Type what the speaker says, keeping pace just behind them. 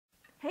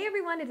Hey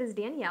everyone, it is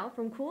Danielle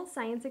from Cool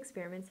Science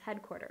Experiments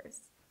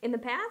headquarters. In the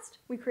past,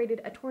 we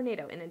created a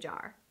tornado in a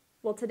jar.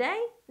 Well,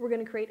 today, we're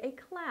going to create a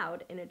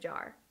cloud in a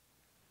jar.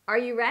 Are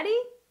you ready?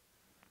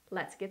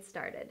 Let's get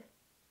started.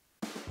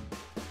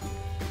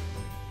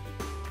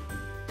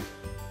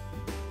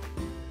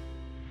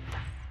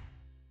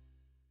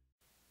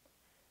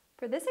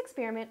 For this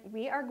experiment,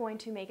 we are going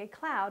to make a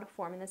cloud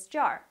form in this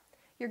jar.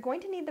 You're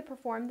going to need to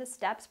perform the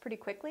steps pretty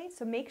quickly,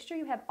 so make sure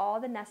you have all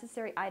the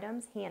necessary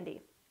items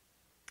handy.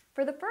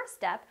 For the first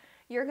step,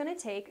 you're going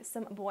to take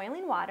some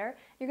boiling water,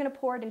 you're going to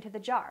pour it into the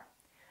jar.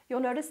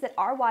 You'll notice that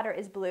our water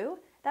is blue.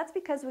 That's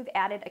because we've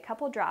added a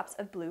couple drops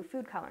of blue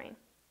food coloring.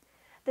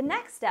 The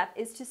next step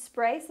is to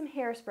spray some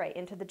hairspray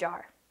into the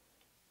jar.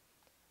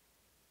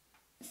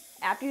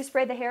 After you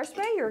spray the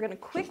hairspray, you're going to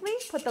quickly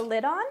put the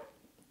lid on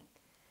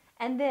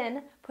and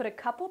then put a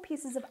couple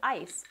pieces of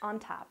ice on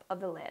top of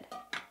the lid.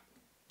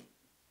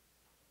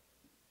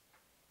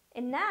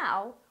 And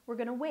now we're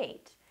going to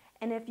wait.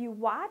 And if you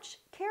watch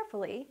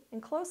carefully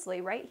and closely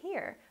right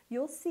here,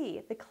 you'll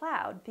see the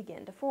cloud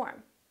begin to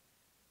form.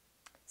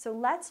 So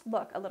let's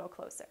look a little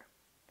closer.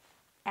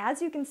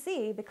 As you can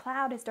see, the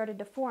cloud has started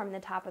to form in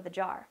the top of the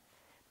jar.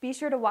 Be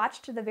sure to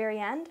watch to the very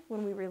end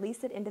when we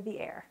release it into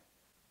the air.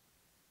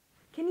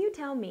 Can you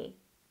tell me,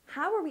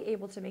 how are we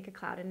able to make a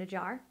cloud in a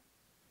jar?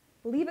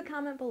 Leave a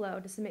comment below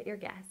to submit your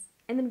guess,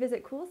 and then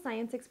visit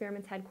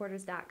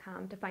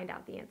CoolScienceExperimentsHeadquarters.com to find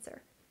out the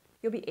answer.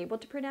 You'll be able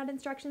to print out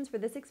instructions for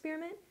this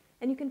experiment,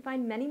 and you can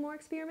find many more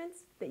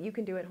experiments that you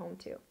can do at home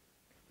too.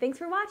 Thanks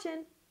for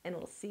watching, and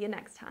we'll see you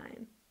next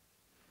time.